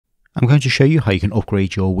I'm going to show you how you can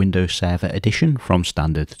upgrade your Windows Server Edition from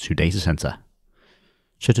Standard to Datacenter.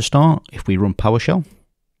 So to start, if we run PowerShell,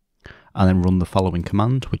 and then run the following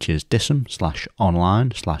command, which is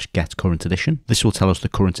dism/online/get current edition. This will tell us the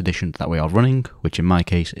current edition that we are running, which in my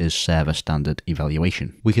case is Server Standard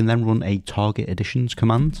Evaluation. We can then run a target editions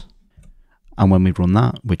command, and when we run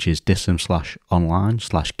that, which is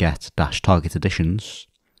dism/online/get-target editions,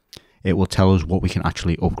 it will tell us what we can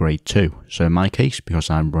actually upgrade to. So in my case, because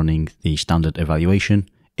I'm running the standard evaluation,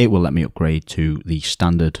 it will let me upgrade to the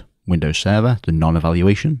standard Windows Server, the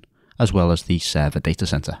non-evaluation, as well as the Server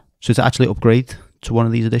Datacenter. So to actually upgrade to one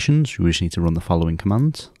of these editions, we just need to run the following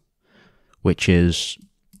command, which is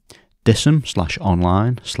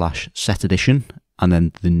dism/online/set edition, and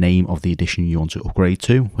then the name of the edition you want to upgrade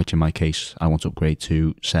to, which in my case, I want to upgrade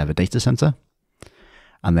to Server Datacenter,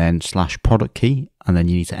 and then /product key, and then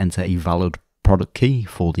you need to enter a valid product key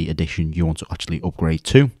for the edition you want to actually upgrade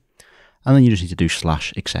to, and then you just need to do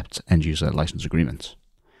 /accept end user license agreement.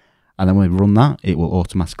 And then when we run that, it will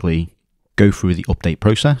automatically go through the update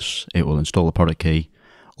process. It will install the product key,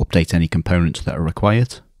 update any components that are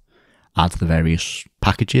required, add the various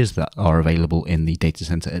packages that are available in the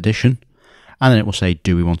Datacenter edition, and then it will say,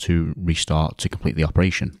 do we want to restart to complete the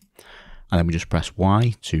operation? And then we just press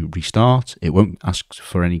Y to restart. It won't ask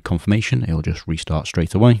for any confirmation, it will just restart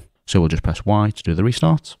straight away. So we'll just press Y to do the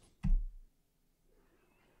restart.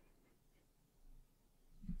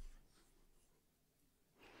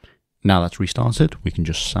 Now that's restarted, we can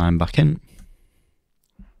just sign back in.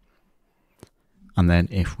 And then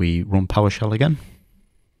if we run PowerShell again,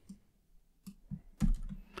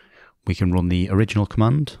 we can run the original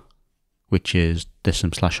command, which is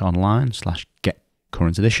dism/online/get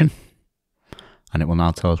current edition. And it will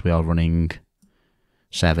now tell us we are running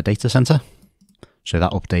Server Datacenter. So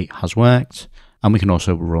that update has worked. And we can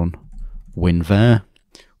also run winver,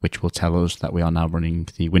 which will tell us that we are now running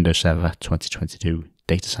the Windows Server 2022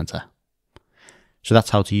 Datacenter. So that's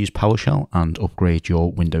how to use PowerShell and upgrade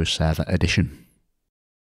your Windows Server Edition.